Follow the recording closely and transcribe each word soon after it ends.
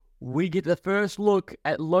We get the first look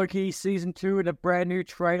at Loki Season 2 in a brand new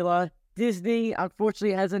trailer. Disney,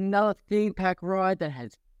 unfortunately, has another theme park ride that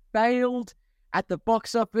has failed at the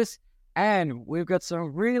box office. And we've got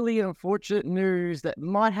some really unfortunate news that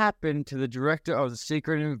might happen to the director of the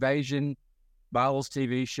Secret Invasion Marvel's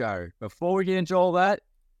TV show. Before we get into all that,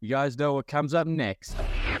 you guys know what comes up next.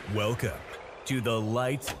 Welcome to the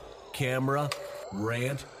Lights, Camera,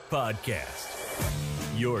 Rant Podcast.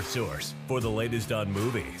 Your source for the latest on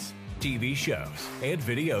movies, TV shows, and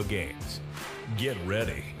video games. Get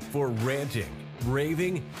ready for ranting,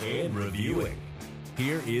 raving, and reviewing.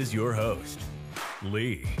 Here is your host,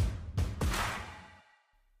 Lee.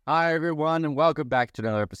 Hi, everyone, and welcome back to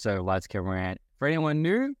another episode of Lights, Camera, Rant. For anyone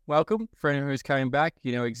new, welcome. For anyone who's coming back,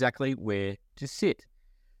 you know exactly where to sit.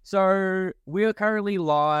 So, we are currently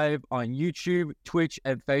live on YouTube, Twitch,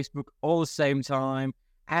 and Facebook all the same time,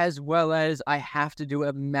 as well as I have to do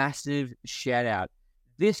a massive shout out.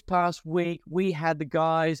 This past week, we had the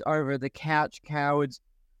guys over at the Couch Cowards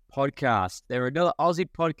podcast. They're another Aussie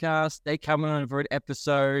podcast. They come on for an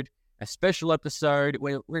episode, a special episode.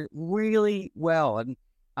 Went really well, and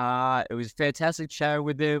it was fantastic chatting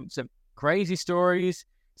with them. Some crazy stories,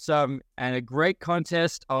 and a great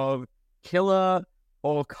contest of killer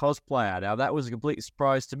or cosplayer. Now, that was a complete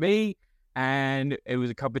surprise to me, and it was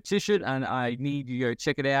a competition, and I need you to go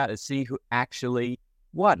check it out and see who actually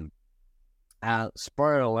won.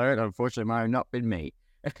 Spoiler alert, unfortunately, it might have not been me.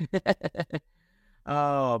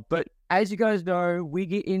 But as you guys know, we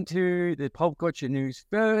get into the pop culture news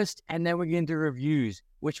first, and then we get into reviews,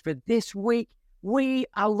 which for this week, we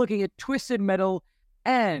are looking at Twisted Metal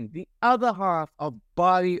and the other half of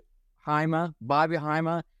Barbie Heimer,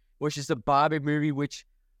 which is the Barbie movie, which,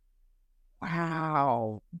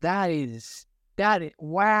 wow, is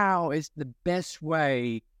the best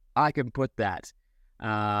way I can put that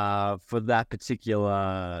for that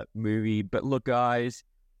particular movie. But look, guys,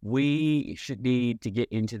 we should need to get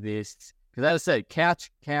into this, because as I said, Couch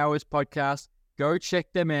Cowards podcast, go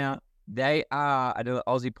check them out. They are another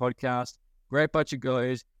Aussie podcast, great bunch of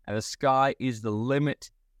guys, and the sky is the limit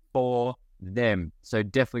for them. So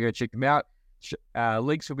definitely go check them out.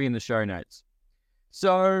 Links will be in the show notes.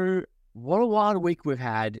 So, what a wild week we've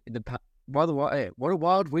had. What a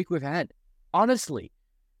wild week we've had. Honestly,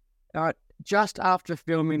 just after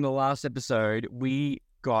filming the last episode, we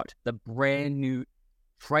got the brand new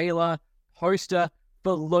trailer poster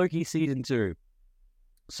for Loki Season 2.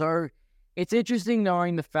 So, it's interesting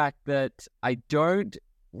knowing the fact that I don't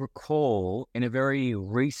recall in a very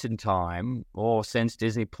recent time, or since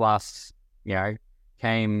Disney Plus,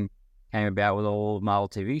 came about with all Marvel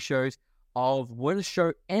TV shows, of when a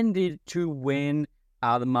show ended to when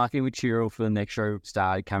the marketing material for the next show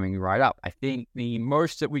started coming right up. I think the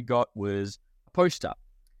most that we got was a poster,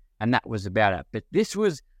 and that was about it. But this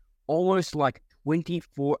was almost like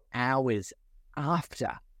 24 hours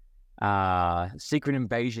after Secret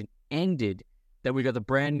Invasion ended that we got the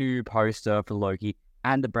brand new poster for Loki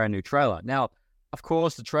and the brand new trailer. Now, of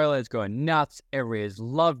course, the trailer is going nuts. Everybody has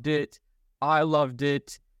loved it. I loved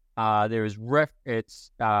it. There's references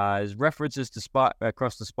to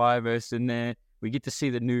across the Spider-Verse in there. We get to see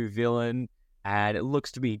the new villain, and it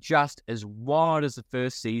looks to be just as wild as the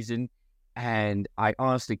first season. And I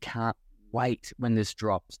honestly can't wait when this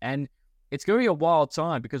drops. And it's going to be a wild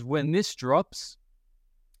time, because when this drops,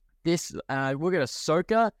 we're going to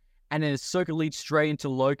Ahsoka, and then Ahsoka leads straight into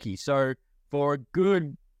Loki. So for a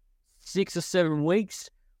good 6 or 7 weeks,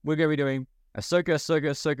 we're going to be doing Ahsoka,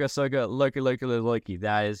 Loki.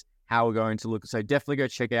 That is how we're going to look. So definitely go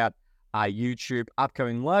check out our YouTube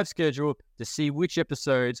upcoming live schedule to see which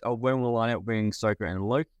episodes or when we'll line up being Ahsoka and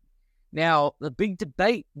Loki. Now, the big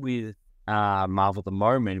debate with Marvel at the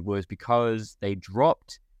moment was, because they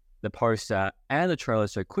dropped the poster and the trailer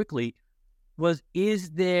so quickly,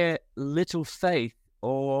 is there little faith,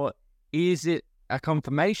 or is it a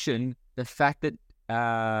confirmation the fact that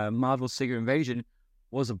Marvel's Secret Invasion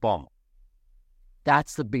was a bomb?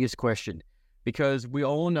 That's the biggest question, because we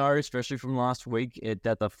all know, especially from last week,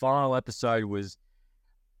 that the final episode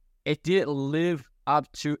it didn't live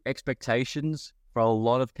up to expectations for a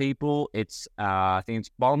lot of people. I think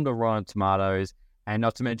it's bombed on Rotten Tomatoes, and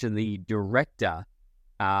not to mention the director,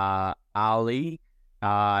 Ali,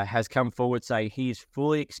 has come forward saying he is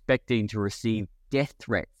fully expecting to receive death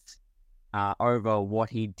threats over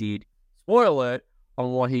what he did. Spoiler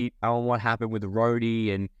alert on what happened with the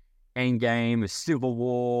Rhodey and Endgame, a Civil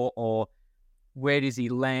War, or where does he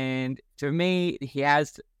land? To me,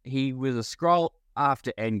 he was a scroll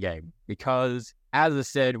after Endgame, because, as I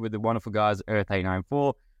said with the wonderful guys at Earth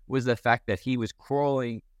 894, was the fact that he was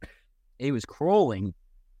crawling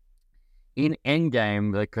in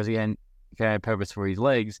Endgame because he had a purpose for his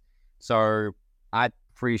legs. So I'm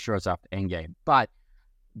pretty sure it's after Endgame. But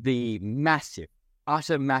the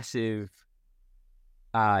utter massive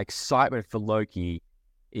excitement for Loki,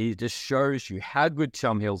 it just shows you how good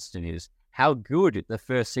Tom Hiddleston is, how good the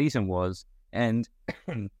first season was, and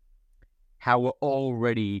how we're all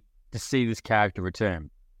ready to see this character return.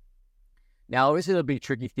 Now, obviously, the big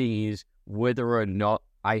tricky thing is whether or not,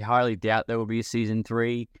 I highly doubt there will be a season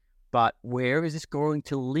 3, but where is this going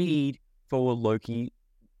to lead for Loki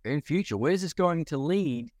in future? Where is this going to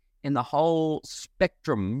lead in the whole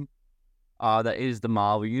spectrum that is the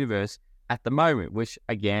Marvel Universe at the moment, which,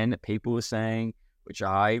 again, people are saying, which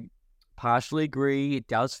I partially agree, it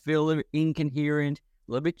does feel incoherent,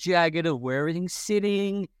 a little bit jagged of where everything's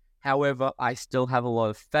sitting. However, I still have a lot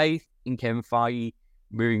of faith in Kevin Feige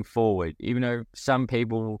moving forward, even though some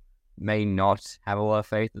people may not have a lot of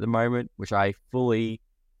faith at the moment, which I fully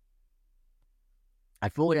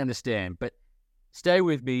understand. But stay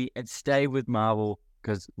with me and stay with Marvel,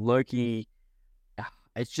 because Loki,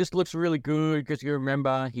 it just looks really good, because you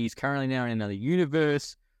remember he's currently now in another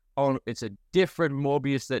universe. It's a different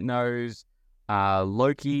Morbius that knows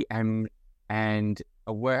Loki and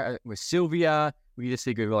where with Sylvia. We just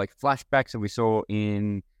see good like flashbacks that we saw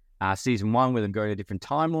in season 1 with them going to different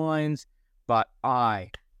timelines. But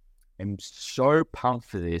I am so pumped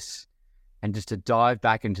for this, and just to dive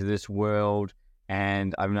back into this world.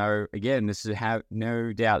 And I know, again,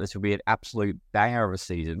 no doubt this will be an absolute banger of a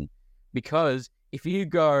season, because if you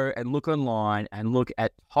go and look online and look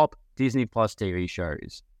at top Disney Plus TV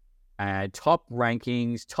shows, top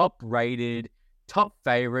rankings, top rated, top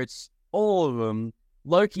favorites, all of them,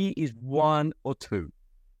 Loki is 1 or 2.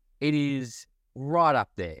 It is right up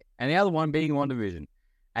there. And the other one being WandaVision.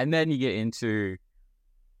 And then you get into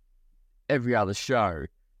every other show.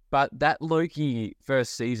 But that Loki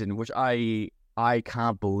first season, which I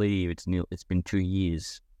can't believe it's been 2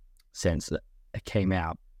 years since it came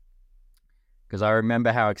out. Because I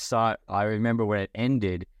remember how excited, I remember when it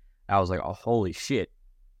ended, I was like, oh, holy shit.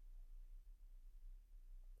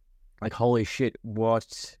 Like, holy shit,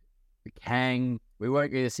 what? Kang, we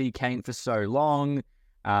weren't going to see Kang for so long,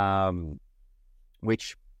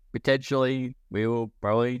 which potentially we will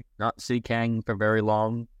probably not see Kang for very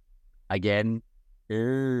long again.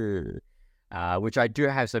 Which I do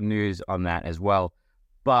have some news on that as well.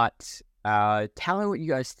 But tell me what you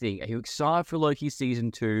guys think. Are you excited for Loki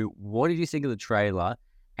Season 2? What did you think of the trailer?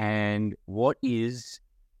 And what is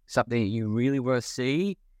something that you really want to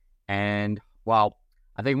see? And, well,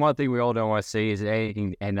 I think one thing we all don't want to see is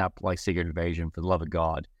anything end up like Secret Invasion, for the love of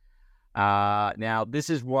God. Now, this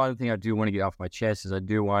is one thing I do want to get off my chest, is I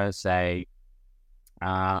do want to say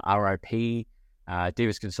RIP,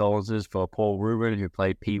 deepest condolences for Paul Rubin, who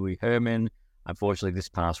played Pee Wee Herman. Unfortunately, this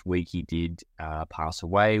past week he did pass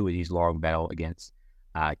away with his long battle against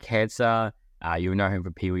cancer. You will know him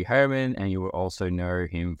from Pee Wee Herman, and you will also know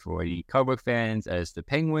him for the comic book fans as the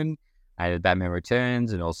Penguin and Batman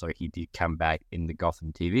Returns, and also he did come back in the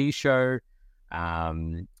Gotham TV show.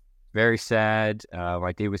 Very sad.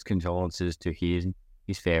 My deepest condolences to his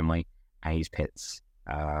family and his pets.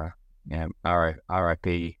 R.I.P.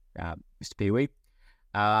 Mr. Pee Wee.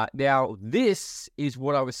 Now, this is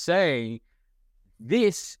what I was saying.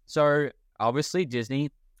 So obviously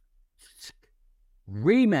Disney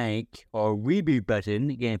remake or reboot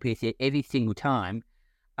button, again, press it every single time.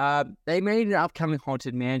 They made an upcoming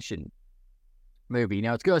Haunted Mansion movie.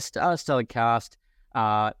 Now, it's got a stellar cast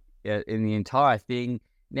in the entire thing.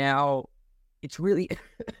 Now, it's really...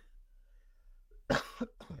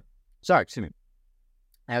 Sorry, excuse me.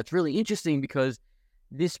 Now, it's really interesting because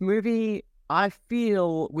this movie, I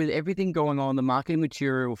feel, with everything going on, the marketing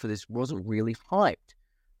material for this wasn't really hyped.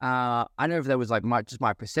 I don't know if that was like just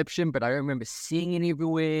my perception, but I don't remember seeing it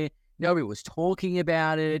everywhere. Nobody was talking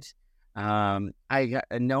about it. No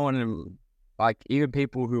one, like even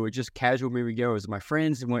people who were just casual moviegoers, my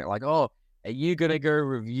friends, and went like, "Oh, are you gonna go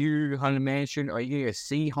review Haunted Mansion? Or are you gonna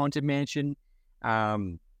see Haunted Mansion?"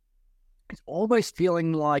 It's almost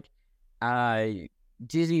feeling like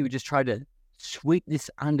Disney would just try to sweep this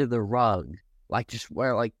under the rug,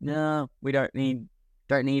 no, we don't need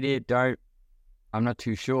it. I'm not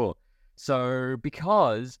too sure. So,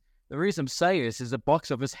 because the reason I'm saying this is the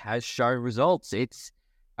box office has shown results. It's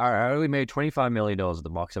only made $25 million at the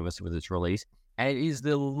box office with its release, and it is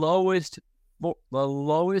the lowest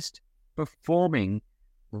performing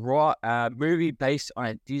movie based on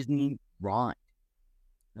a Disney ride.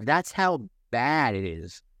 That's how bad it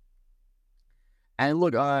is. And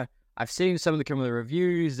look, I've seen some of the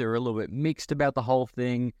reviews. They're a little bit mixed about the whole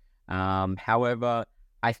thing. However,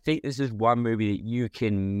 I think this is one movie that you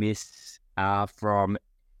can miss from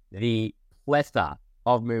the plethora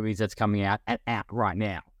of movies that's coming out and out right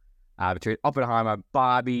now. Between Oppenheimer,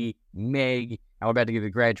 Barbie, Meg, and we're about to give the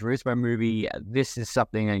Gran Turismo movie. This is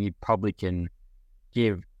something that you probably can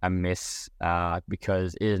give a miss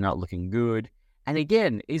because it is not looking good. And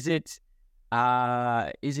again, is it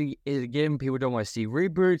again people don't want to see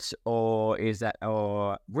reboots, or is that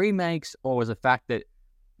or remakes, or is the fact that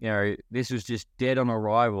this was just dead on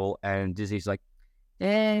arrival and Disney's like,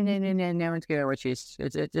 no one's gonna watch this.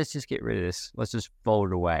 Let's just get rid of this. Let's just fold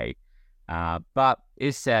it away. But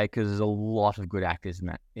it's sad because there's a lot of good actors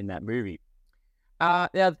in that movie.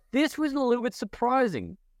 Now this was a little bit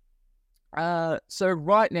surprising. So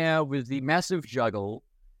right now with the massive juggle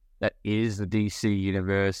that is the DC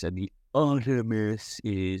universe and the Ultimus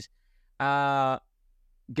is, Gal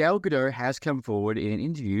Gadot has come forward in an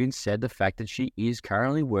interview and said the fact that she is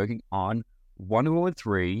currently working on Wonder Woman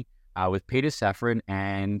 3 with Peter Safran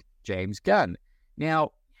and James Gunn.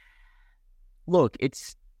 Now, look,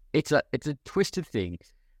 it's a twisted thing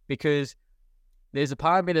because there's a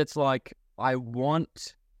part of me that's like, I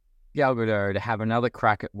want Gal Gadot to have another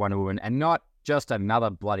crack at Wonder Woman, and not just another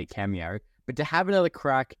bloody cameo, but to have another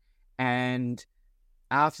crack. And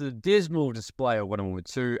after the dismal display of Wonder Woman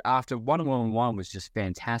 2, after Wonder Woman 1 was just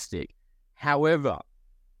fantastic. However,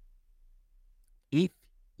 if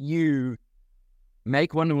you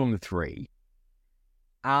make Wonder Woman 3,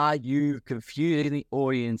 are you confusing the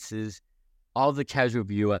audiences of the casual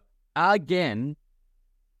viewer again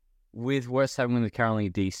with what's happening with currently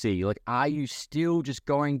DC? Like, are you still just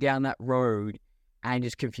going down that road and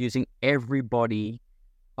just confusing everybody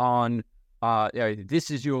on, this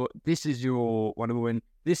is your Wonder Woman,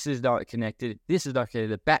 this is not connected, this is not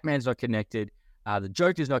connected, Batman's not connected, the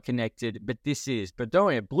Joker's not connected, but this is. But don't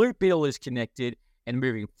worry, Blue Beetle is connected, and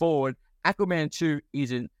moving forward, Aquaman 2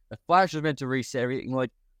 isn't, the Flash is meant to reset everything.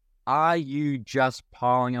 Like, are you just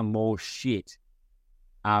piling on more shit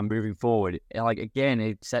moving forward? Like, again,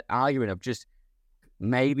 it's that argument of just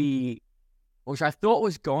maybe, which I thought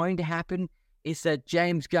was going to happen, is that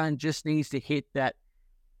James Gunn just needs to hit that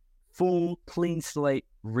full clean slate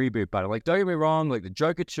reboot button. Like, don't get me wrong, like the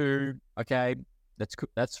Joker 2, okay,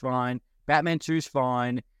 that's fine. Batman 2 is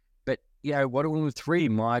fine, but Wonder Woman 3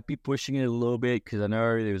 might be pushing it a little bit, because I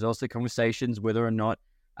know there was also conversations whether or not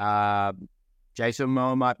Jason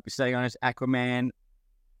Momoa might be staying on as Aquaman.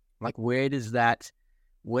 Like, where does that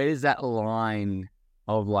line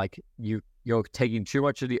of like you're taking too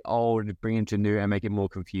much of the old and bringing to new and make it more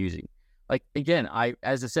confusing? Like, again,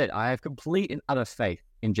 as I said, I have complete and utter faith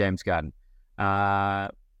in James Gunn. In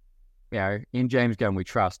James Gunn we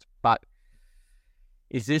trust. But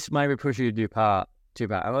is this maybe pushing it too far?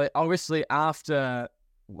 Obviously, after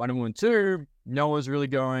Wonder Woman 2, no one's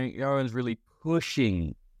really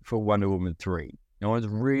pushing for Wonder Woman 3. No one's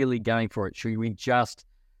really going for it. Should we just,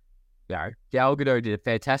 Gal Gadot did a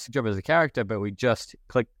fantastic job as a character, but we just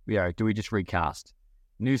click, do we just recast?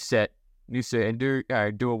 New set, and do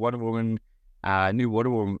a Wonder Woman, new Wonder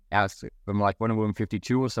Woman outfit from like Wonder Woman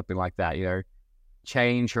 52 or something like that,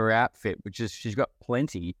 change her outfit, which is, she's got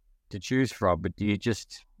plenty to choose from, but do you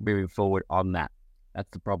just moving forward on that? That's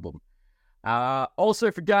the problem. Also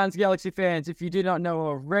for Guardians of the Galaxy fans, if you did not know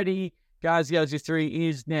already, Guardians of the Galaxy 3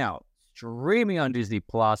 is now streaming on Disney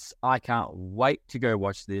Plus. I can't wait to go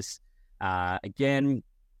watch this. Again,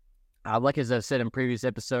 like as I've said in previous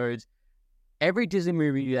episodes, every Disney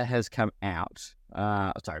movie that has come out,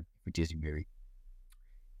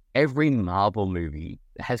 every Marvel movie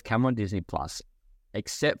that has come on Disney Plus,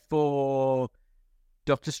 except for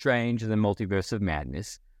Doctor Strange and the Multiverse of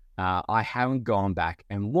Madness, I haven't gone back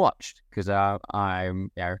and watched, because I've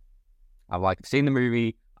seen the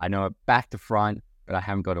movie, I know it back to front, but I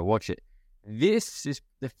haven't got to watch it. This is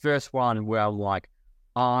the first one where I'm like,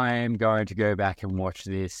 I'm going to go back and watch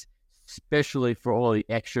this, especially for all the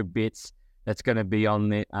extra bits that's going to be on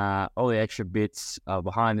the all the extra bits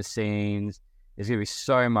behind the scenes. There's going to be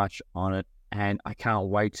so much on it, and I can't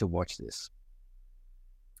wait to watch this.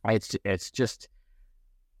 It's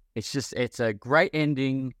a great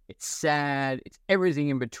ending. It's sad. It's everything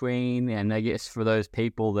in between. And I guess for those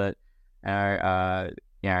people that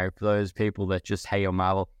just hate on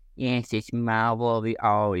Marvel, yes, it's Marvel the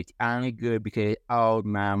old. It's only good because it's old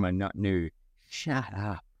Marvel, not new. Shut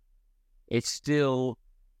up. It's still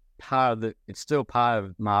part of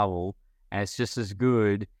Marvel, and it's just as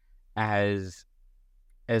good as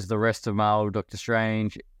the rest of Marvel. Doctor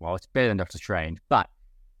Strange. Well, it's better than Doctor Strange, but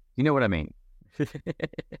you know what I mean.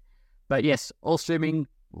 But yes, all streaming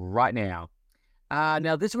right now.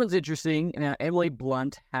 Now this one's interesting. Now Emily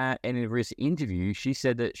Blunt had in a recent interview, she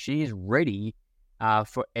said that she is ready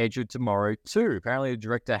for Edge of Tomorrow 2. Apparently, the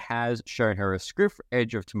director has shown her a script for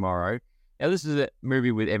Edge of Tomorrow. Now, this is a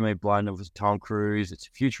movie with Emily Blunt and with Tom Cruise. It's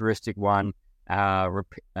a futuristic one, like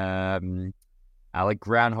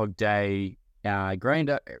Groundhog Day.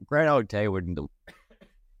 Groundhog Day when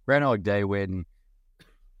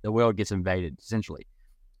the world gets invaded, essentially.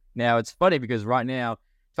 Now, it's funny because right now,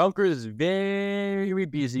 Tom Cruise is very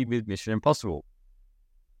busy with Mission Impossible.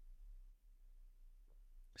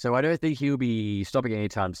 So I don't think he'll be stopping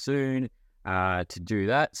anytime soon to do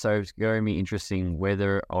that. So it's going to be interesting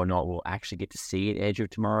whether or not we'll actually get to see an Edge of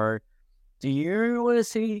Tomorrow. Do you want to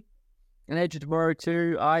see an Edge of Tomorrow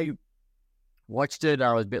too? I watched it.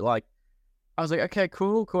 I was like, okay,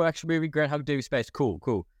 cool, action movie, Groundhog Day space,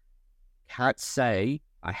 cool. Can't say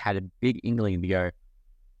I had a big inkling to go,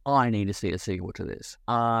 I need to see a sequel to this.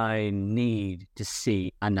 I need to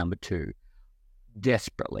see a number 2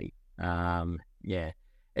 desperately. Yeah.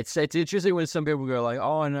 It's interesting when some people go like,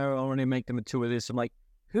 oh, no, I want to make them a 2 of this. I'm like,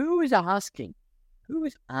 who is asking? Who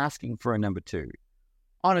is asking for a number 2?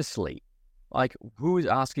 Honestly, like, who is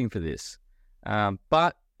asking for this?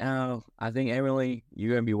 But I think, Emily,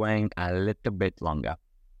 you're going to be waiting a little bit longer.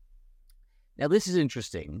 Now, this is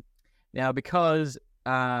interesting. Now, because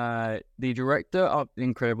the director of The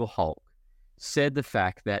Incredible Hulk said the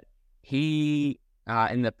fact that he,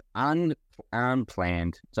 in the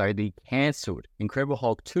the cancelled Incredible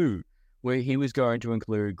Hulk 2, where he was going to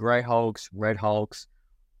include Grey Hulks, Red Hulks,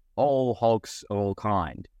 all Hulks of all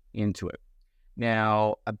kind into it.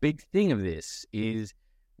 Now, a big thing of this is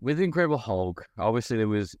with Incredible Hulk, obviously there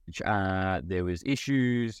was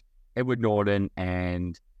issues, Edward Norton,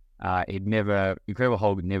 and Incredible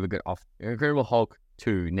Hulk 2 never got off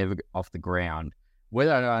the ground. I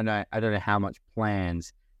don't know how much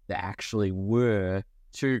plans there actually were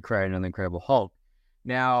to create another Incredible Hulk.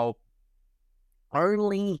 Now,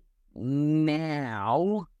 only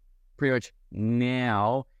now, pretty much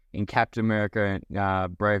now, in Captain America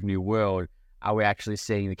Brave New World, are we actually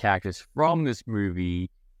seeing the characters from this movie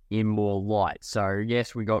in more light. So,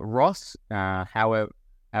 yes, we got Ross, we're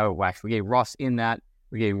getting Ross in that.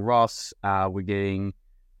 We're getting Ross, we're getting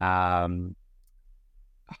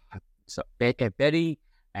Betty,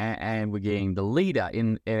 and we're getting the leader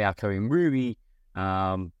in our upcoming movie.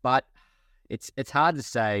 But it's hard to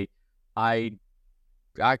say. I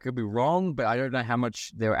could be wrong, but I don't know how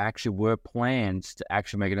much there actually were plans to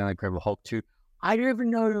actually make another Incredible Hulk 2. I don't even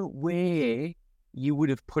know where you would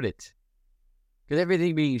have put it. Because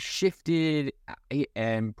everything being shifted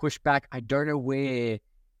and pushed back, I don't know where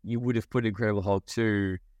you would have put Incredible Hulk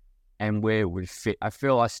 2 and where it would fit. I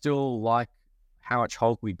still like how much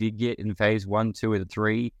Hulk we did get in phase 1, 2, and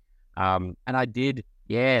 3. And I did,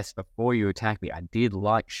 yes, before you attack me, I did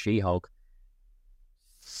like She-Hulk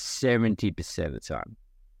 70% of the time.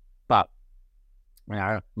 But,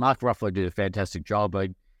 Mark Ruffalo did a fantastic job. I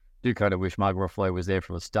do kind of wish Mark Ruffalo was there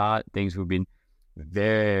from the start. Things would have been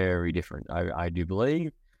very different, I do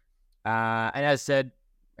believe. And as said,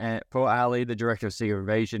 Paul Ali, the director of Secret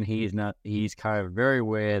Invasion, he's kind of very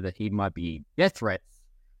aware that he might be death threats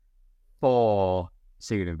for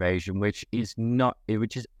Secret Invasion, which is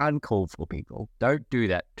uncalled for, people. Don't do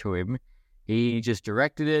that to him. He just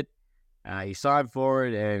directed it, he signed for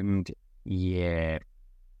it, and yeah.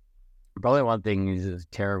 Probably one thing is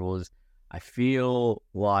terrible is I feel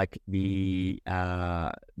like the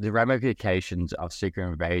ramifications of Secret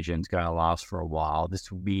Invasion is going to last for a while.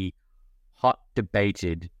 This will be hot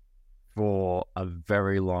debated for a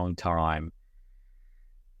very long time.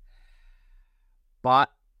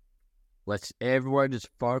 But let's everyone just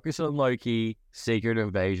focus on Loki. Secret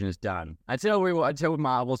Invasion is done until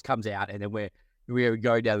Marvels comes out, and then we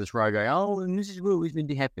go down this road going, oh, and this is what was meant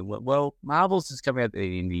to happen. Well, Marvels is coming out at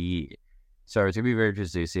the end of the year. So it's going to be very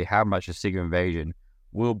interesting to see how much of Secret Invasion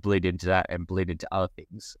will bleed into that and bleed into other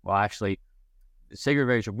things. Well, actually, Secret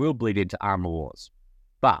Invasion will bleed into Armor Wars.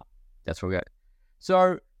 But that's what we got.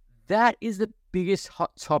 So that is the biggest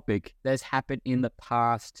hot topic that's happened in the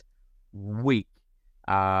past week.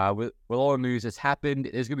 With all the news that's happened,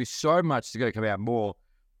 there's going to be so much that's going to come out more.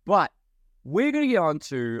 But we're going to get on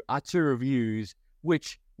to our 2 reviews,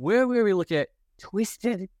 where we look at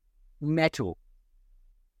Twisted Metal.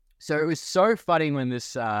 So it was so funny when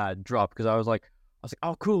this dropped, because I was like,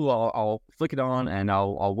 oh, cool, I'll flick it on and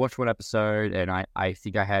I'll watch one episode. And I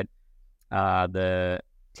think I had the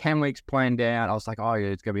 10 weeks planned out. I was like, oh, yeah,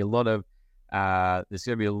 there's going to be a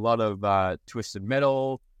lot of Twisted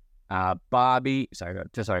Metal, Barbie,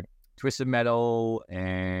 Twisted Metal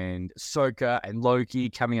and Ahsoka and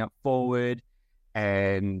Loki coming up forward.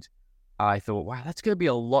 And I thought, wow, that's going to be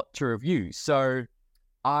a lot to review. So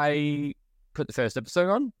I put the first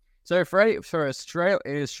episode on. So for Australia,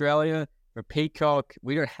 in Australia, for Peacock,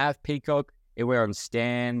 we don't have Peacock. We're on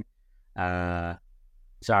Stan. So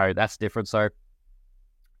that's different. So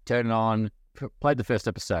turn it on, played the first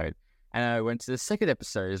episode, and I went to the second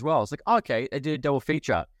episode as well. I was like, okay, they did a double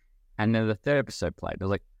feature. And then the third episode played. I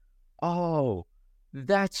was like, oh,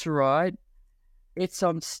 that's right. It's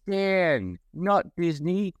on Stan, not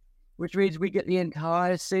Disney, which means we get the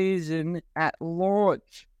entire season at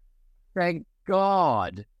launch. Thank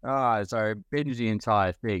God. So I binged the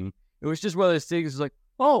entire thing. It was just one of those things like,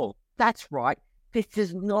 oh, that's right. This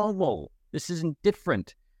is normal. This isn't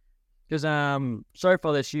different. Because so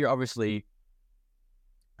far this year, obviously,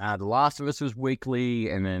 The Last of Us was weekly,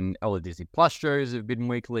 and then all the Disney Plus shows have been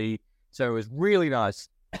weekly. So it was really nice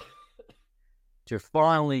to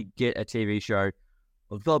finally get a TV show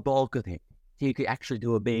of the bulk of it. So you could actually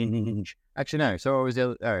do a binge. Actually, no. So it was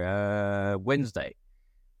Wednesday.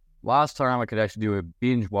 Last time I could actually do a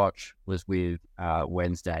binge watch was with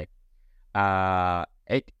Wednesday.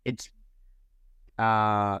 It's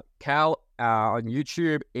Cal on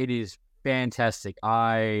YouTube. It is fantastic.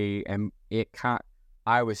 I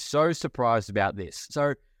was so surprised about this.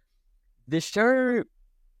 So this show,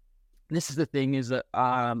 this is the thing, is that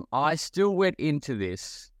I still went into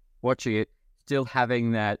this watching it still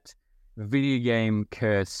having that video game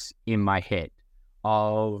curse in my head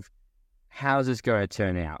of how's this going to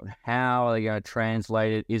turn out? How are they going to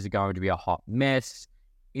translate it? Is it going to be a hot mess?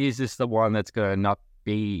 Is this the one that's going to not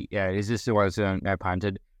be, is this the one that's going to, no pun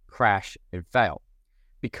intended, crash and fail?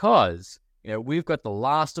 Because, we've got The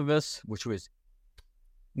Last of Us, which was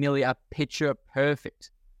nearly a picture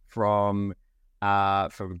perfect from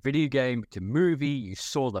video game to movie. You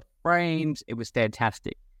saw the frames. It was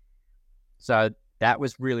fantastic. So that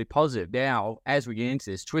was really positive. Now, as we get into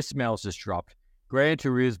this, Twisted Metal's just dropped. Gran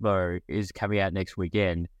Turismo is coming out next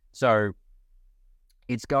weekend. So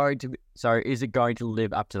is it going to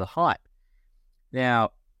live up to the hype? Now,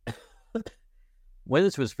 when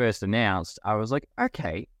this was first announced, I was like,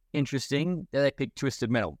 okay, interesting that they picked Twisted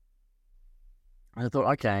Metal. I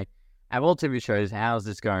thought, okay, out of all TV shows, how is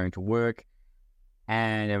this going to work?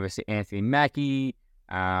 And there was Anthony Mackie,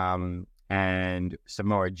 and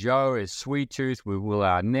Samoa Joe as Sweet Tooth with Will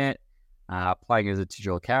Arnett, playing as a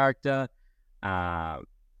titular character.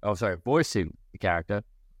 Voicing the character.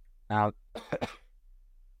 I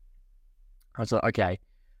was like, okay,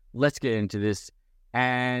 let's get into this.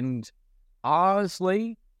 And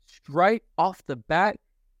honestly, straight off the bat,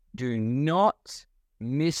 do not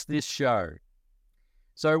miss this show.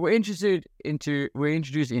 So we're introduced into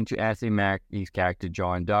Anthony Mackie's character,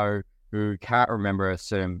 John Doe, who can't remember a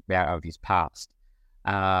certain amount of his past.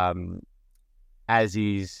 As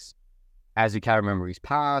he can't remember his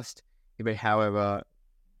past, but however,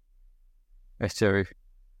 that's true.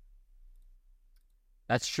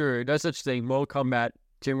 No such thing. Mortal Kombat,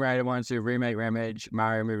 Tomb Raider 1, 2, Remake, Rampage,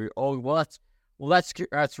 Mario movie.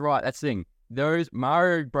 That's right. That's the thing.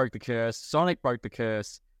 Mario broke the curse. Sonic broke the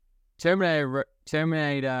curse. Terminator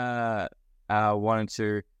 1 and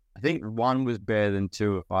 2. I think 1 was better than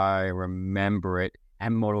 2 if I remember it.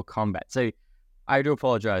 And Mortal Kombat. So I do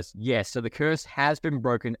apologize. Yes, so the curse has been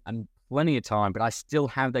broken plenty of time, but I still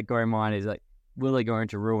have that going in mind. Is like, will they going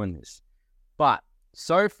to ruin this? But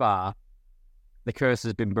so far, the curse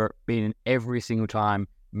has been every single time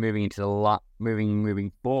moving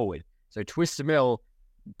forward. So Twisted Metal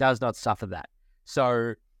does not suffer that.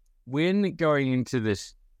 So when going into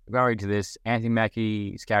this, Anthony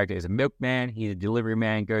Mackie's character is a milkman. He's a delivery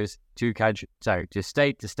man. Goes to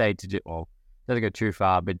state to state to do. Well, doesn't go too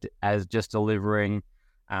far, but as just delivering.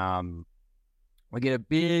 We get a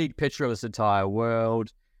big picture of this entire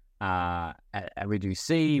world, and we do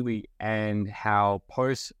see and how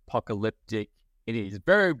post-apocalyptic it is.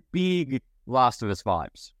 Very big Last of Us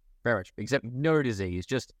vibes, very much. Except no disease,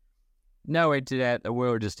 just no internet. The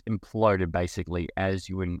world just imploded basically, as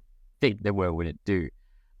you wouldn't think the world would do.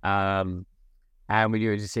 And we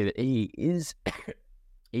do to see that he is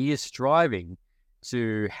striving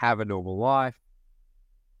to have a normal life.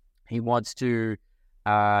 He wants to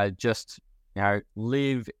just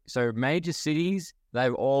live. So major cities,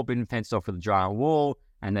 they've all been fenced off with a giant wall,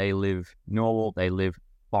 and they live normal. They live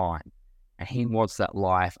fine, and he wants that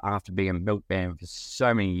life after being a milkman for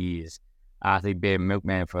so many years. After he's been a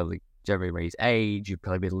milkman for generally his age, you've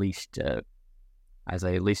probably been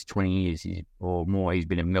at least 20 years or more. He's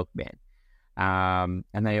been a milkman, and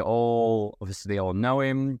they all know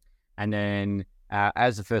him. And then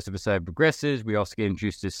as the first episode progresses, we also get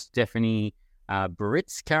introduced to Stephanie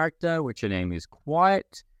Barrett's character, which her name is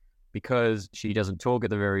Quiet, because she doesn't talk at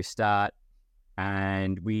the very start.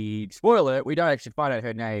 And spoiler, we don't actually find out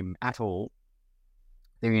her name at all.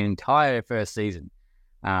 the entire first season.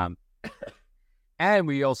 And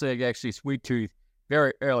we also get actually Sweet Tooth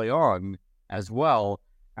very early on as well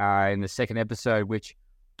in the second episode, which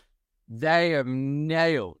they have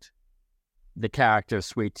nailed the character of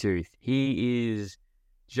Sweet Tooth. He is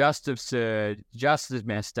just absurd, just as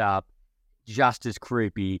messed up, just as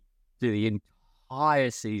creepy through the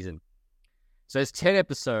entire season. So it's 10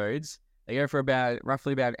 episodes. They go for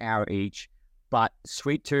roughly about an hour each. But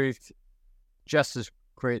Sweet Tooth, just as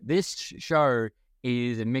creepy. This show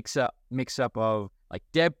is a mix up of like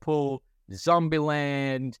Deadpool,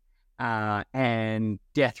 Zombieland, and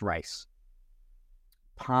Death Race.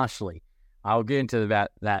 Partially. I'll get into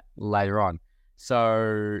that later on.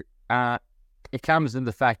 So it comes in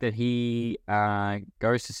the fact that he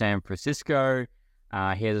goes to San Francisco.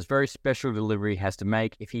 He has this very special delivery he has to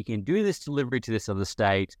make. If he can do this delivery to this other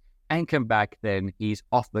state and come back, then he's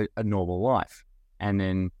off a normal life. And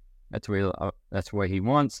then that's what he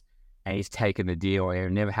wants. And he's taken the deal. He'll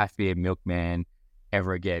never have to be a milkman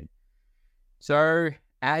ever again. So,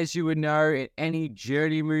 as you would know, in any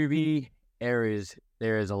Journey movie, there is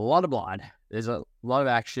a lot of blood. There's a lot of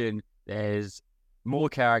action. There's more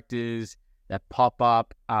characters that pop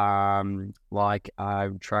up, like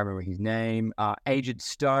I'm trying to remember his name, Agent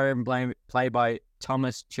Stone, played by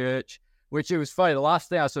Thomas Church, which it was funny. The last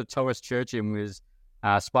thing I saw Thomas Church in was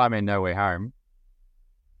Spider-Man No Way Home.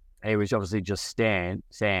 It was obviously just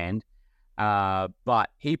sand, but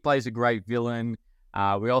he plays a great villain.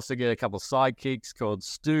 We also get a couple of sidekicks called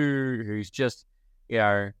Stu, who's just,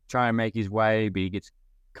 trying to make his way, but he gets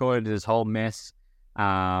caught into this whole mess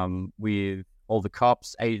with all the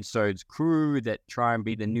cops, Agent Stone's crew that try and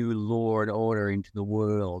be the new law and order into the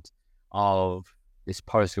world of this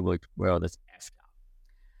post-apocalyptic world that's effed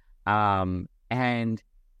up. And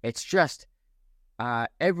it's just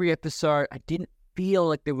every episode, I didn't feel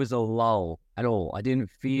like there was a lull at all. I didn't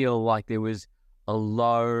feel like there was a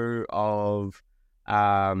low of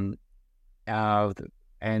and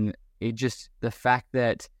it just, the fact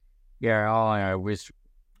that it was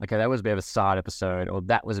okay, that was a bit of a side episode, or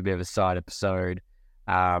that was a bit of a side episode.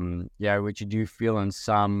 Which you do feel in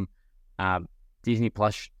some Disney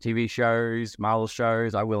Plus TV shows, Marvel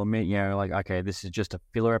shows. I will admit, okay, this is just a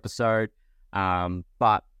filler episode.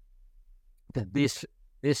 But this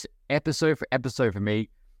episode for me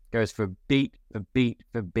goes for beat for beat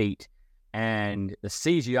for beat, and the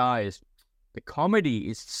CGI the comedy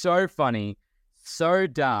is so funny, so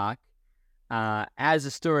dark. As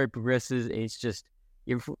the story progresses, it's just,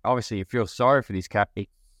 obviously you feel sorry for these characters.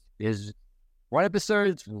 There's one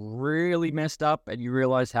episode that's really messed up, and you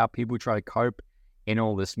realize how people try to cope in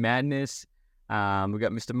all this madness. We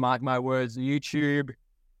got Mr. Mark My Words on YouTube.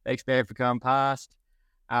 Thanks, man, for coming past.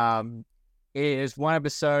 There's one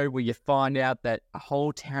episode where you find out that a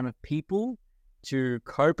whole town of people, to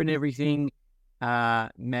cope and everything,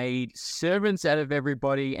 made servants out of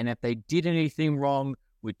everybody, and if they did anything wrong,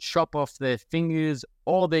 would chop off their fingers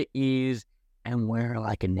or their ears and wear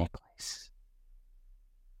like a necklace.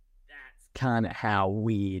 That's kind of how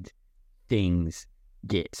weird things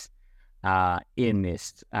get in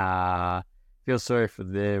this. Feel sorry for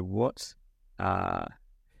the what?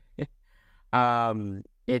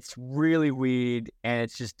 It's really weird, and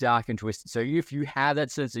it's just dark and twisted. So if you have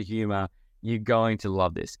that sense of humor, you're going to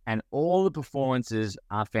love this. And all the performances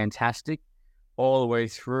are fantastic all the way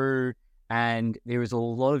through. And there is a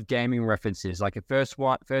lot of gaming references. Like the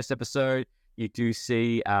first episode, you do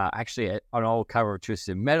see actually an old cover of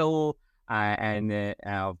Twisted Metal and the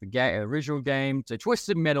original game. So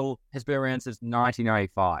Twisted Metal has been around since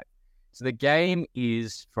 1995. So the game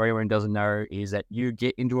is, for anyone who doesn't know, is that you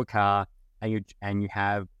get into a car and you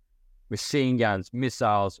have machine guns,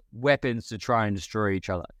 missiles, weapons to try and destroy each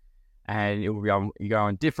other. And it will be you go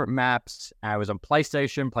on different maps. It was on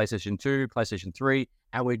PlayStation 2, PlayStation 3,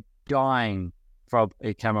 and we're dying from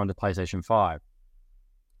it came on to PlayStation 5.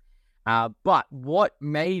 But what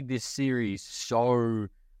made this series so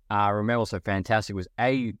remember so fantastic was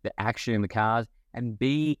A, the action in the cars, and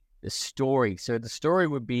B, the story. So the story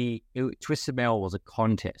would be Twisted Metal was a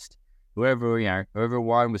contest. Whoever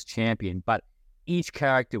won was champion, but each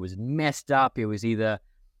character was messed up. It was either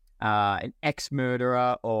an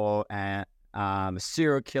ex-murderer or a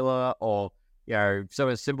serial killer, or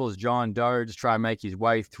something as simple as John Doe just trying to make his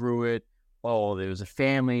way through it, or there was a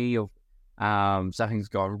family of something's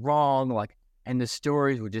gone wrong, and the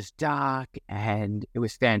stories were just dark, and it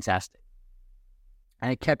was fantastic.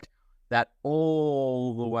 And it kept that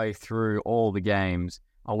all the way through all the games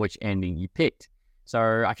on which ending you picked.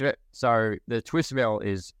 So the Twisted Metal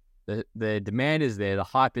is the demand is there, the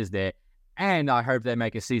hype is there, and I hope they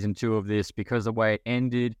make a season 2 of this, because the way it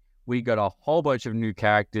ended we got a whole bunch of new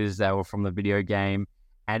characters that were from the video game,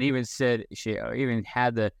 and even said she even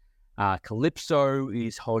had the Calypso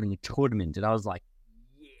is holding a tournament, and I was like,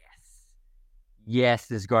 yes,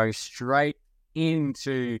 this is going straight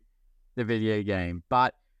into the video game.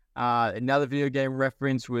 But another video game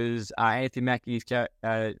reference was Anthony Mackie's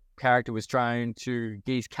character was trying to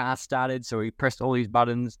get his car started, so he pressed all these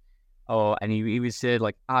buttons, and he even said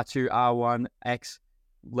like R2, R1, X,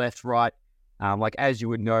 left, right. Like as you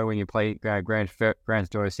would know when you play Grand Theft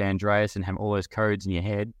Auto San Andreas and have all those codes in your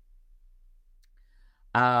head.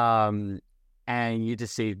 And you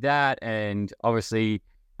just see that, and obviously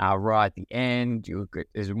right at the end,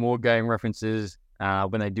 there's more game references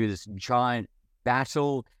when they do this giant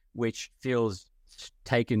battle, which feels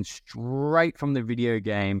taken straight from the video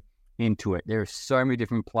game into it. There are so many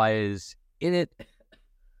different players in it.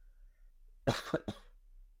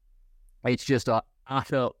 It's just an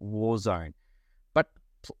utter war zone. But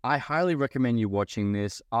I highly recommend you watching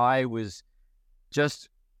this. I was just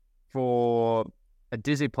for a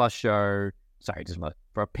Disney Plus show,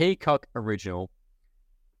 for a Peacock original,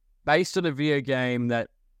 based on a video game that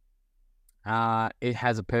it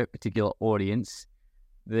has a particular audience,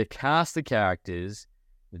 the cast of characters,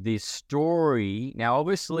 the story. Now,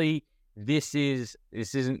 obviously, this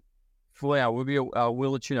isn't fully. I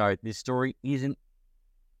will let you know this story isn't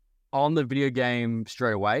on the video game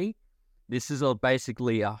straight away. This is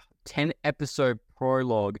basically a 10-episode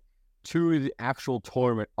prologue to the actual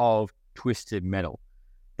tournament of Twisted Metal.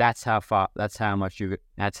 That's how much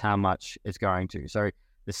it's going to. So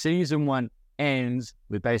the season 1 ends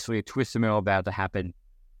with basically a Twisted Metal about to happen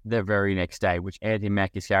the very next day, which Anthony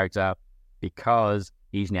Mackie's character, because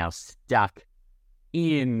he's now stuck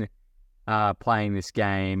in playing this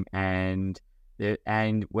game, and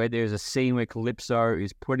where there's a scene where Calypso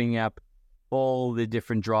is putting up all the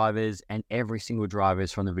different drivers, and every single driver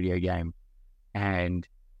is from the video game, and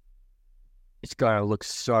it's going to look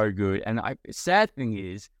so good. And sad thing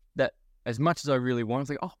is that as much as I really want, it's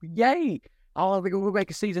like, oh, yay! Oh, we'll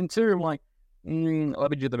make a season 2. I'm like,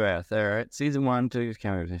 let me do the math. All right, season 1, 2,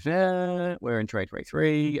 we're in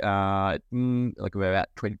 2023. Like we're about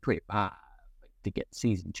 2025 to get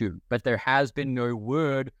season 2. But there has been no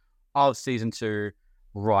word of season 2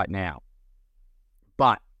 right now.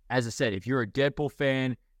 But as I said, if you're a Deadpool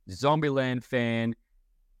fan, Zombieland fan,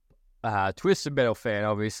 Twisted Metal fan,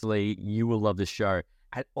 obviously, you will love this show.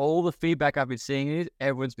 And all the feedback I've been seeing is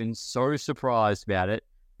everyone's been so surprised about it.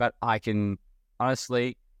 But I can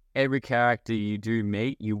honestly, every character you do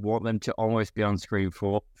meet, you want them to almost be on screen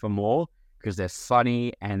for more, because they're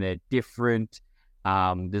funny and they're different.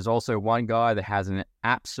 There's also one guy that has an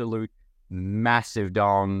absolute massive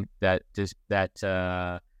dong that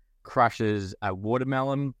crushes a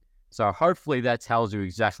watermelon. So hopefully that tells you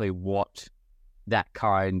exactly what that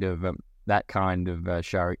kind of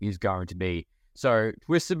show is going to be. So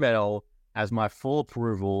Twisted Metal has my full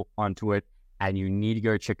approval onto it, and you need to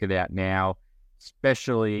go check it out now.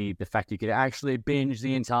 Especially the fact you could actually binge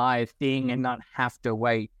the entire thing and not have to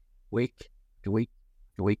wait week after week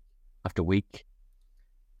after week after week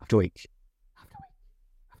after week after week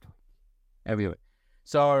after week every week.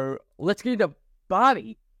 So let's get into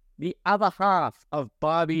Barbie, the other half of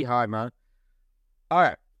Barbieheimer. All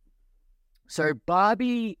right. So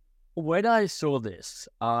Barbie, when I saw this,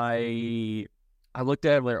 I looked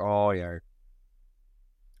at it like,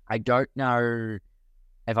 I don't know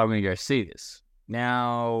if I'm going to go see this.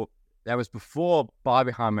 Now, that was before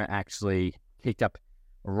Barbieheimer actually kicked up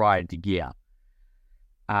right into gear.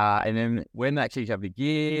 And then when that kicked up the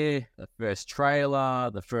gear, the first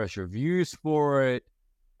trailer, the first reviews for it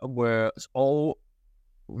were all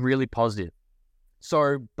really positive.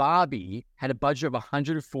 So Barbie had a budget of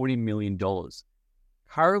 $140 million.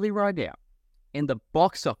 Currently right now, in the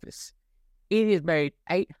box office, it has made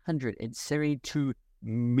 $872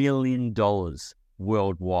 million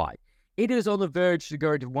worldwide. It is on the verge to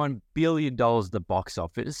go to $1 billion at the box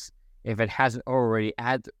office, if it hasn't already,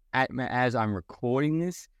 as I'm recording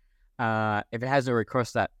this. If it hasn't already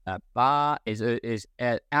crossed that bar, is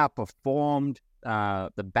outperformed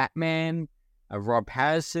the Batman, Rob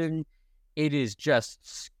Pattinson. It is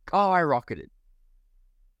just skyrocketed.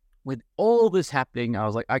 With all this happening, I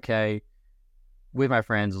was like, okay, with my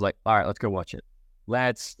friends, I was like, all right, let's go watch it.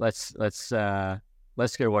 Let's go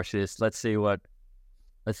watch this. Let's see what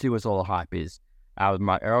all the hype is.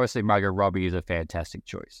 Obviously, Margot Robbie is a fantastic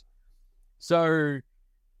choice. So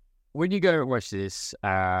when you go watch this,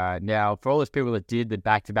 now for all those people that did the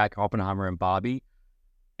back-to-back Oppenheimer and Barbie,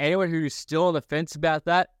 anyone who's still on the fence about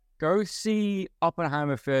that, go see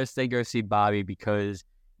Oppenheimer first, then go see Barbie, because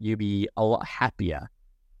you'll be a lot happier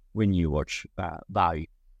when you watch Barbie.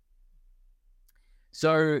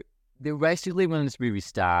 So basically when this movie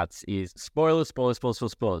starts is spoilers.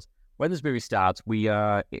 When this movie starts, we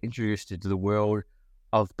are introduced to the world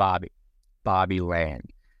of Barbie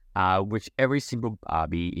Land, which every single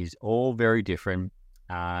Barbie is all very different,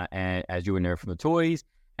 and as you would know from the toys,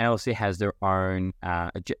 and also has their own,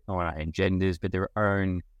 not agendas, but their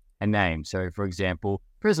own a name. So, for example,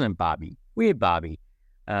 President Barbie, Weird Barbie,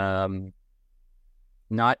 Night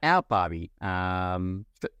Out Barbie,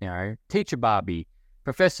 Teacher Barbie,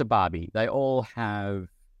 Professor Barbie. They all have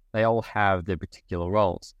their particular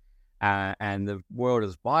roles, and the world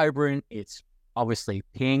is vibrant. It's obviously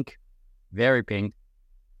pink, very pink.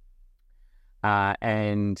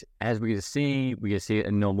 And as we can see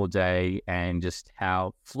a normal day and just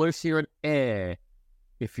how floaty on air,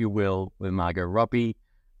 if you will, with Margot Robbie.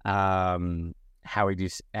 How we do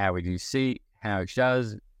see how it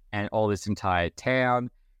does, and all this entire town,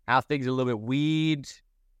 how things are a little bit weird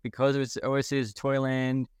because it's OS's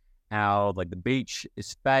Toyland, how like the beach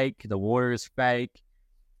is fake, the water is fake,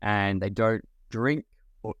 and they don't drink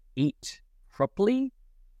or eat properly.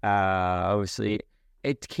 Obviously,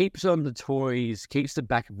 it keeps on the toys, keeps the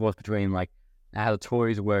back and forth between like how the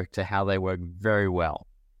toys work to how they work very well.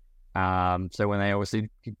 So when they obviously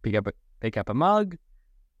pick up a mug,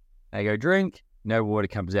 they go drink, no water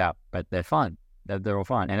comes out, but they're fine. They're all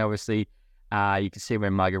fine. And obviously, you can see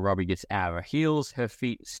when Margot Robbie gets out of her heels, her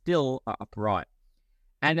feet still are upright.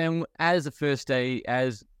 And then as the first day,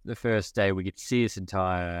 we get to see this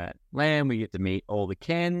entire land. We get to meet all the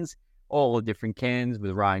Kens, all the different Kens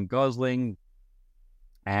with Ryan Gosling,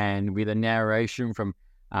 and with a narration from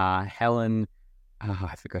Helen.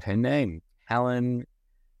 I forgot her name. Helen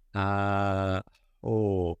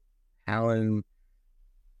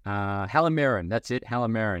Mirren. That's it.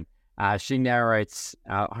 Helen Mirren. She narrates.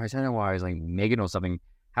 I don't know why I was like Megan or something.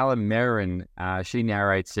 Helen Mirren. She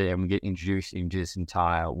narrates it, and we get introduced into this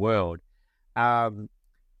entire world.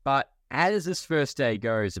 But as this first day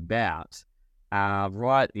goes about,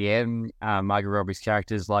 right at the end, Margot Robbie's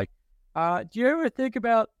character is like, "Do you ever think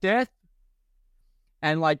about death?"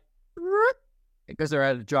 And like, because they're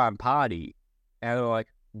at a giant party, and they're like,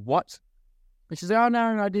 "What?" And she's like, "Oh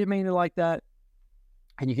no, I didn't mean it like that."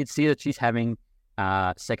 And you can see that she's having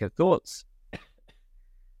second thoughts.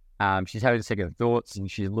 She's having second thoughts,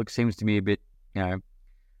 and she seems to be a bit,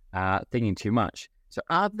 thinking too much. So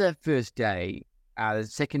after that first day, the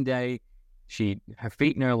second day, her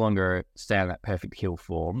feet no longer stay on that perfect heel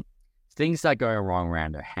form. Things start going wrong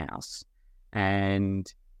around her house,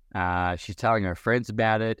 and she's telling her friends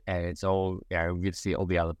about it, and it's all, we get to see all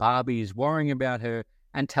the other Barbies worrying about her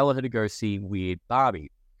and telling her to go see Weird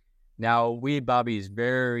Barbie. Now, Weird Barbie is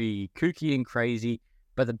very kooky and crazy,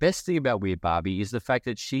 but the best thing about Weird Barbie is the fact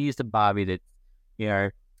that she is the Barbie that,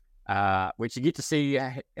 which you get to see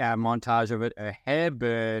a montage of it, her hair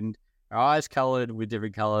burned, her eyes coloured with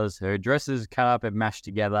different colours, her dresses cut up and mashed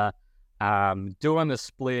together, doing the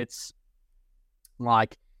splits,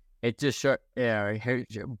 like, it just shows, her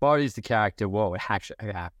body's the character, what would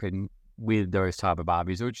actually happen with those type of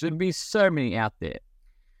Barbies, which there'd be so many out there.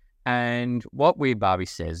 And what Weird Barbie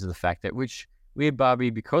says is the fact that Weird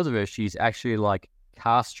Barbie, because of her, she's actually like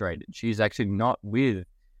castrated. She's actually not with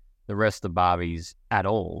the rest of the Barbies at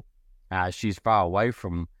all. She's far away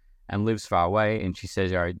from and lives far away. And she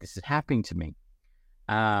says, "All right, this is happening to me."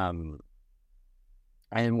 And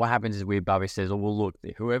what happens is Weird Barbie says, "Oh, well, look,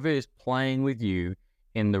 whoever is playing with you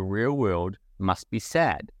in the real world must be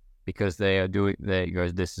sad because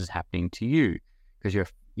this is happening to you because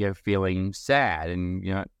you're feeling sad and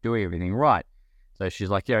you're not doing everything right." So she's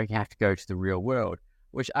like, you have to go to the real world,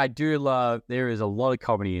 which I do love. There is a lot of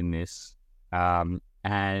comedy in this.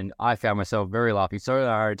 And I found myself very laughing. So did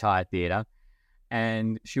our entire theater.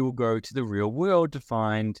 And she will go to the real world to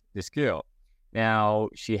find this girl. Now,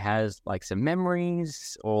 she has like some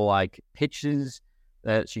memories or like pictures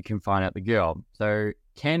that she can find out the girl. So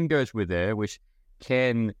Ken goes with her, which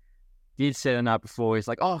Ken did set it up before. He's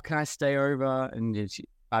like, "Oh, can I stay over?" And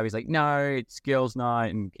Barbie's like, "No, it's girls' night."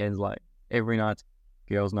 And Ken's like, "Every night's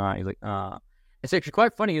girls' night." He's like, "Ah." It's actually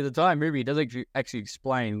quite funny at the time. Movie does actually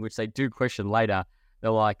explain, which they do question later.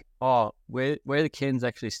 They're like, "Oh, where the Kens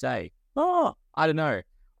actually stay?" "Oh, I don't know."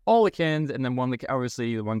 All the Kens, and then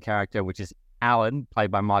obviously the one character, which is Alan,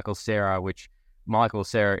 played by Michael Cera, which Michael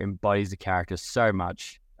Cera embodies the character so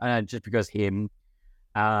much. Just because him.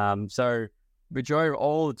 So majority of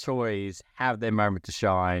all the toys have their moment to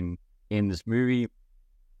shine in this movie.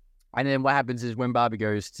 And then what happens is when Barbie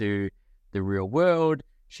goes to the real world,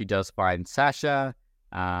 she does find Sasha,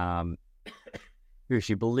 who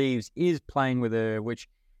she believes is playing with her, which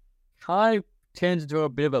kind of turns into a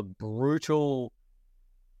bit of a brutal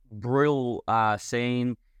brutal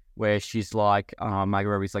scene where she's like, Margot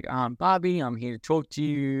Robbie's like, Barbie, I'm here to talk to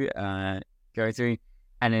you, go through,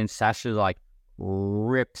 and then Sasha like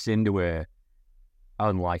rips into her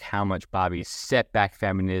on like how much Barbie set back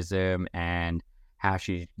feminism and how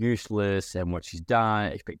she's useless and what she's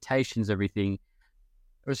done, expectations, everything.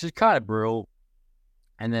 It was just kind of brutal.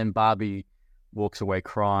 And then Barbie walks away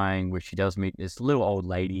crying, which she does meet this little old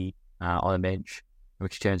lady on a bench,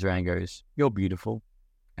 which turns around and goes, "You're beautiful."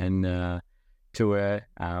 And to her,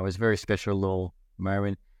 it was a very special little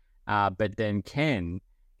moment. But then Ken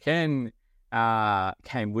came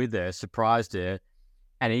with her, surprised her,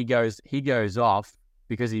 and he goes off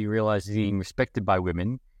because he realizes he's being respected by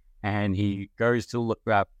women, and he goes to look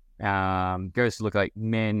like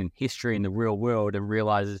men in history in the real world, and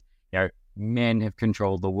realizes, men have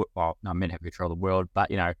controlled the world. Well, not men have controlled the world, but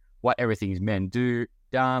what everything men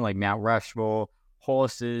done, like Mount Rushmore,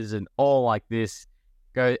 horses, and all like this.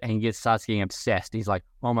 And he starts getting obsessed. He's like,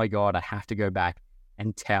 "Oh my god, I have to go back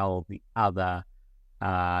and tell the other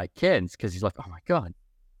Kens," because he's like, "Oh my god,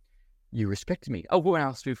 you respected me. Oh, what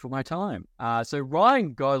else do for my time?" So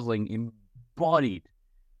Ryan Gosling embodied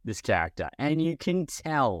this character, and you can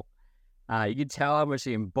tell how much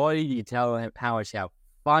he embodied. You can tell how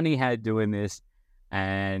fun he had doing this,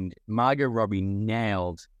 and Margot Robbie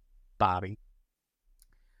nailed Barbie.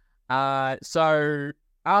 So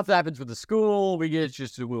after that happens with the school, we get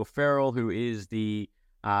just to Will Ferrell, who is the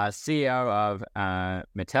CEO of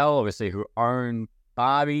Mattel, obviously, who own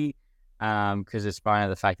Barbie, because it's funny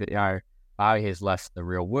the fact that Barbie has left the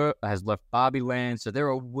real world, has left Barbie Land, so they're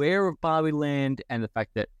aware of Barbie Land and the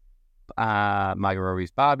fact that Margot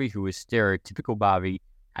Robbie's Barbie, who is stereotypical Barbie,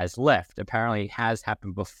 has left. Apparently, it has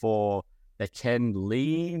happened before. They can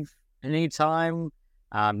leave anytime.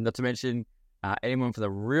 Not to mention, anyone from the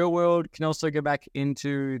real world can also go back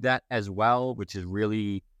into that as well, which is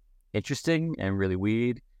really interesting and really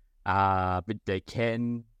weird. But they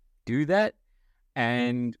can do that.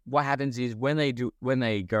 And what happens is when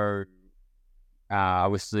they go,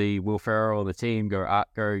 obviously Will Ferrell and the team go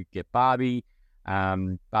get Barbie.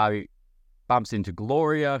 Barbie bumps into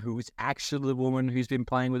Gloria, who is actually the woman who's been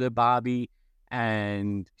playing with her Barbie,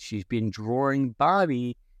 and she's been drawing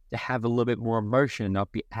Barbie to have a little bit more emotion,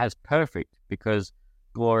 not be as perfect, because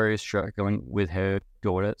Gloria is struggling with her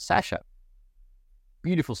daughter Sasha.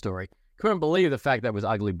 Beautiful story. Couldn't believe the fact that was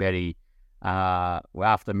Ugly Betty.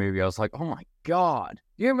 After the movie, I was like, "Oh my god,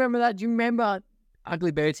 do you remember that? Do you remember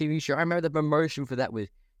Ugly Betty TV show?" I remember the promotion for that was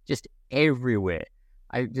just everywhere.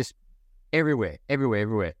 Everywhere.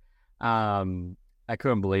 I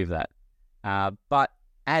couldn't believe that. But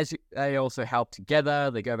as they also help together,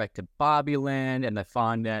 they go back to Barbie Land, and they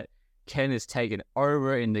find that Ken is taken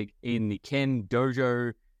over in the Ken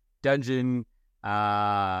dojo dungeon.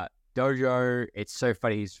 Dojo. It's so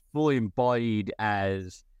funny. He's fully embodied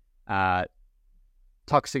as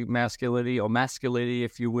toxic masculinity, or masculinity,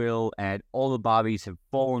 if you will, and all the Barbies have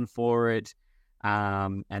fallen for it.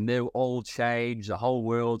 And they're all changed. The whole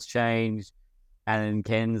world's changed, and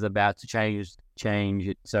Ken's about to change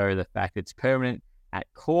it. So the fact it's permanent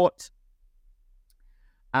at court,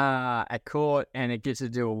 and it gets to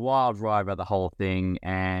do a wild ride about the whole thing.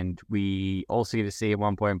 And we also get to see at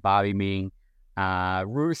one point Barbie meeting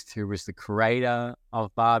Ruth, who was the creator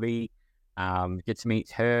of Barbie. Get to meet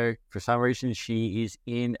her. For some reason, she is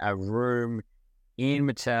in a room in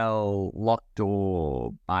Mattel, locked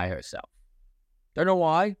door by herself. Don't know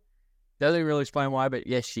why. Doesn't really explain why, but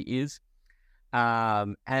yes, she is.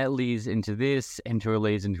 And it leads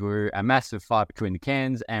into a massive fight between the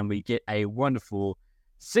Kens, and we get a wonderful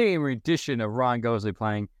singing rendition of Ryan Gosling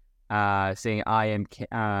playing, singing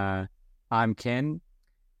I'm Ken,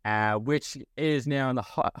 which is now in the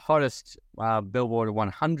hottest Billboard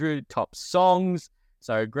 100 top songs.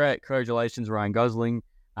 So great, congratulations, Ryan Gosling.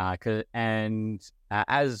 As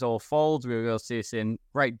it all folds, we will see this in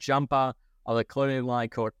great jumper of the clothing line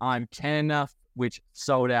called I'm Ken Enough, which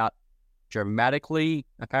sold out dramatically,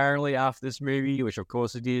 apparently, after this movie, which of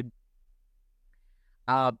course it did.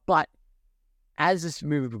 But as this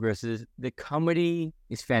movie progresses, the comedy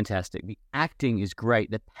is fantastic. The acting is great.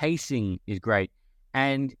 The pacing is great.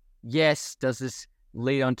 And yes, does this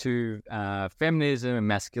lead on to feminism and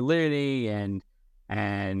masculinity and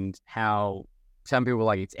how some people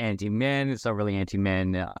like it's anti-men. It's not really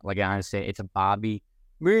anti-men. Like I understand, it's a Barbie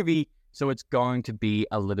movie, so it's going to be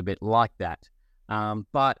a little bit like that.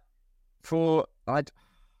 But for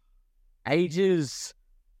ages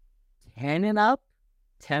 10 and up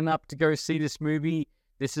to go see this movie,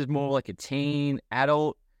 this is more like a teen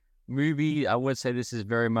adult movie. I would say this is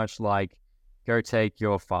very much like go take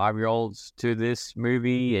your 5-year-olds to this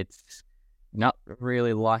movie. It's not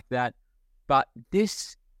really like that. But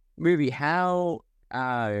this movie, how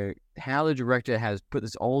the director has put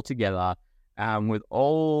this all together with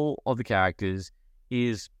all of the characters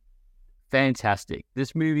is fantastic.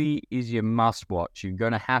 This movie is your must watch. You're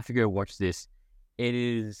going to have to go watch this. It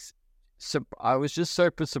is... I was just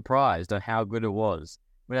super surprised on how good it was.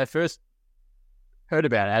 When I first heard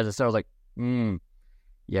about it, as I said, I was like,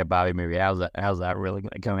 yeah, Barbie movie, how's that really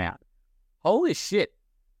going to come out? Holy shit.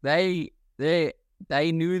 They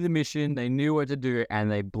knew the mission, they knew what to do,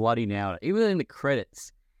 and they bloody nailed it. Even in the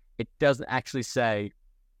credits, it doesn't actually say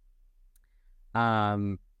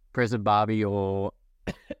President Barbie or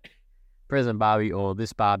President Barbie or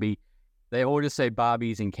this Barbie. They all just say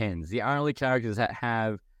Barbies and Kens. The only characters that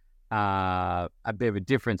have a bit of a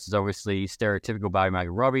difference is obviously stereotypical Barbie,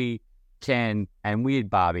 Margot Robbie, Ken, and Weird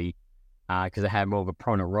Barbie, because they have more of a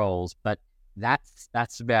prominent roles. But that's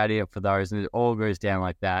about it for those, and it all goes down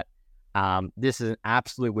like that. This is an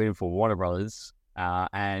absolute win for Warner Brothers,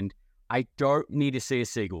 and I don't need to see a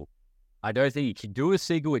sequel. I don't think you can do a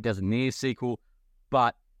sequel. It doesn't need a sequel,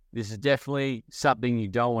 but this is definitely something you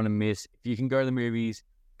don't want to miss. If you can go to the movies,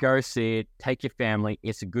 go see it. Take your family.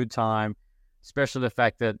 It's a good time, especially the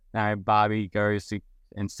fact that Barbie goes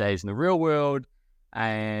and stays in the real world,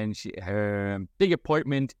 and her big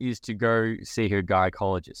appointment is to go see her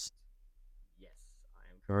gynecologist. Yes,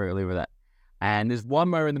 I am correctly with that. And there's one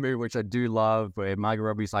moment in the movie which I do love where Margot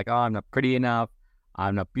Robbie's like, oh, I'm not pretty enough,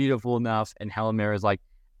 I'm not beautiful enough, and Helen Mirren's like,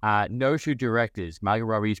 no two directors. Margot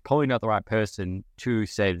Robbie's probably not the right person to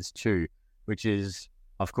say this to, which is,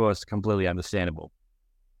 of course, completely understandable.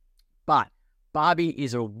 But Barbie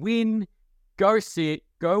is a win. Go see it,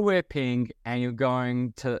 go wear pink, and you're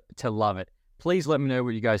going to love it. Please let me know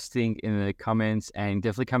what you guys think in the comments, and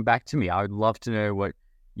definitely come back to me. I would love to know what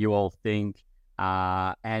you all think.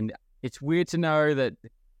 And it's weird to know that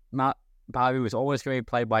Barbie was always going to be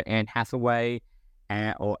played by Anne Hathaway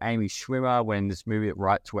or Amy Schwimmer when this movie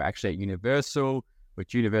rights were actually at Universal,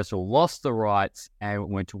 which Universal lost the rights and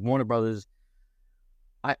went to Warner Brothers.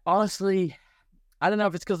 I honestly, I don't know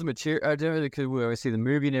if it's because of the material, I don't know because we always see the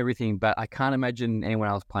movie and everything, but I can't imagine anyone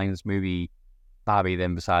else playing this movie, Barbie,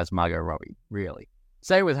 then besides Margot Robbie, really.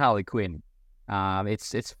 Same with Harley Quinn.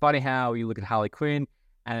 It's funny how you look at Harley Quinn,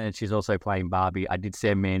 and then she's also playing Barbie. I did see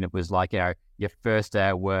a meme that was like, your first day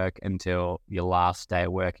at work until your last day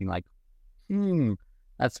at work. And like,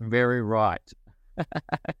 that's very right.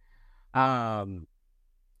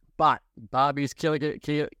 But Barbie's killing it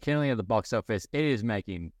at the box office. It is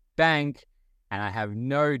making bank, and I have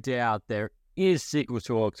no doubt there is sequel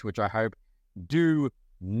talks, which I hope do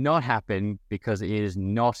not happen because it is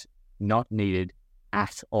not needed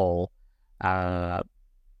at all.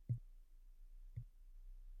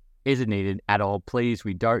 Is it needed at all? Please,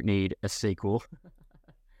 we don't need a sequel.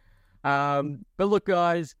 But look,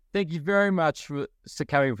 guys, thank you very much for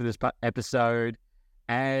coming for this episode.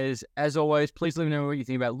 As always, please let me know what you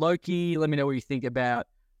think about Loki. Let me know what you think about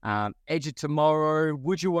Edge of Tomorrow.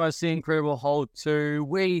 Would you want to see Incredible Hulk 2?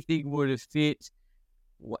 Where do you think would have fit?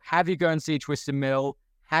 Have you gone and see Twisted Metal?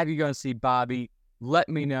 Have you gone and see Barbie? Let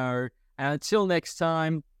me know. And until next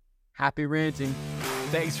time, happy ranting.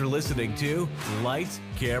 Thanks for listening to Lights,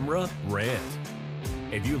 Camera, Rant.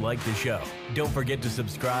 If you like the show, don't forget to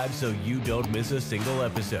subscribe so you don't miss a single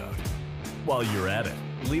episode. While you're at it,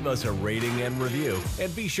 leave us a rating and review,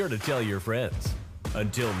 and be sure to tell your friends.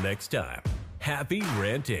 Until next time, happy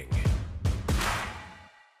ranting.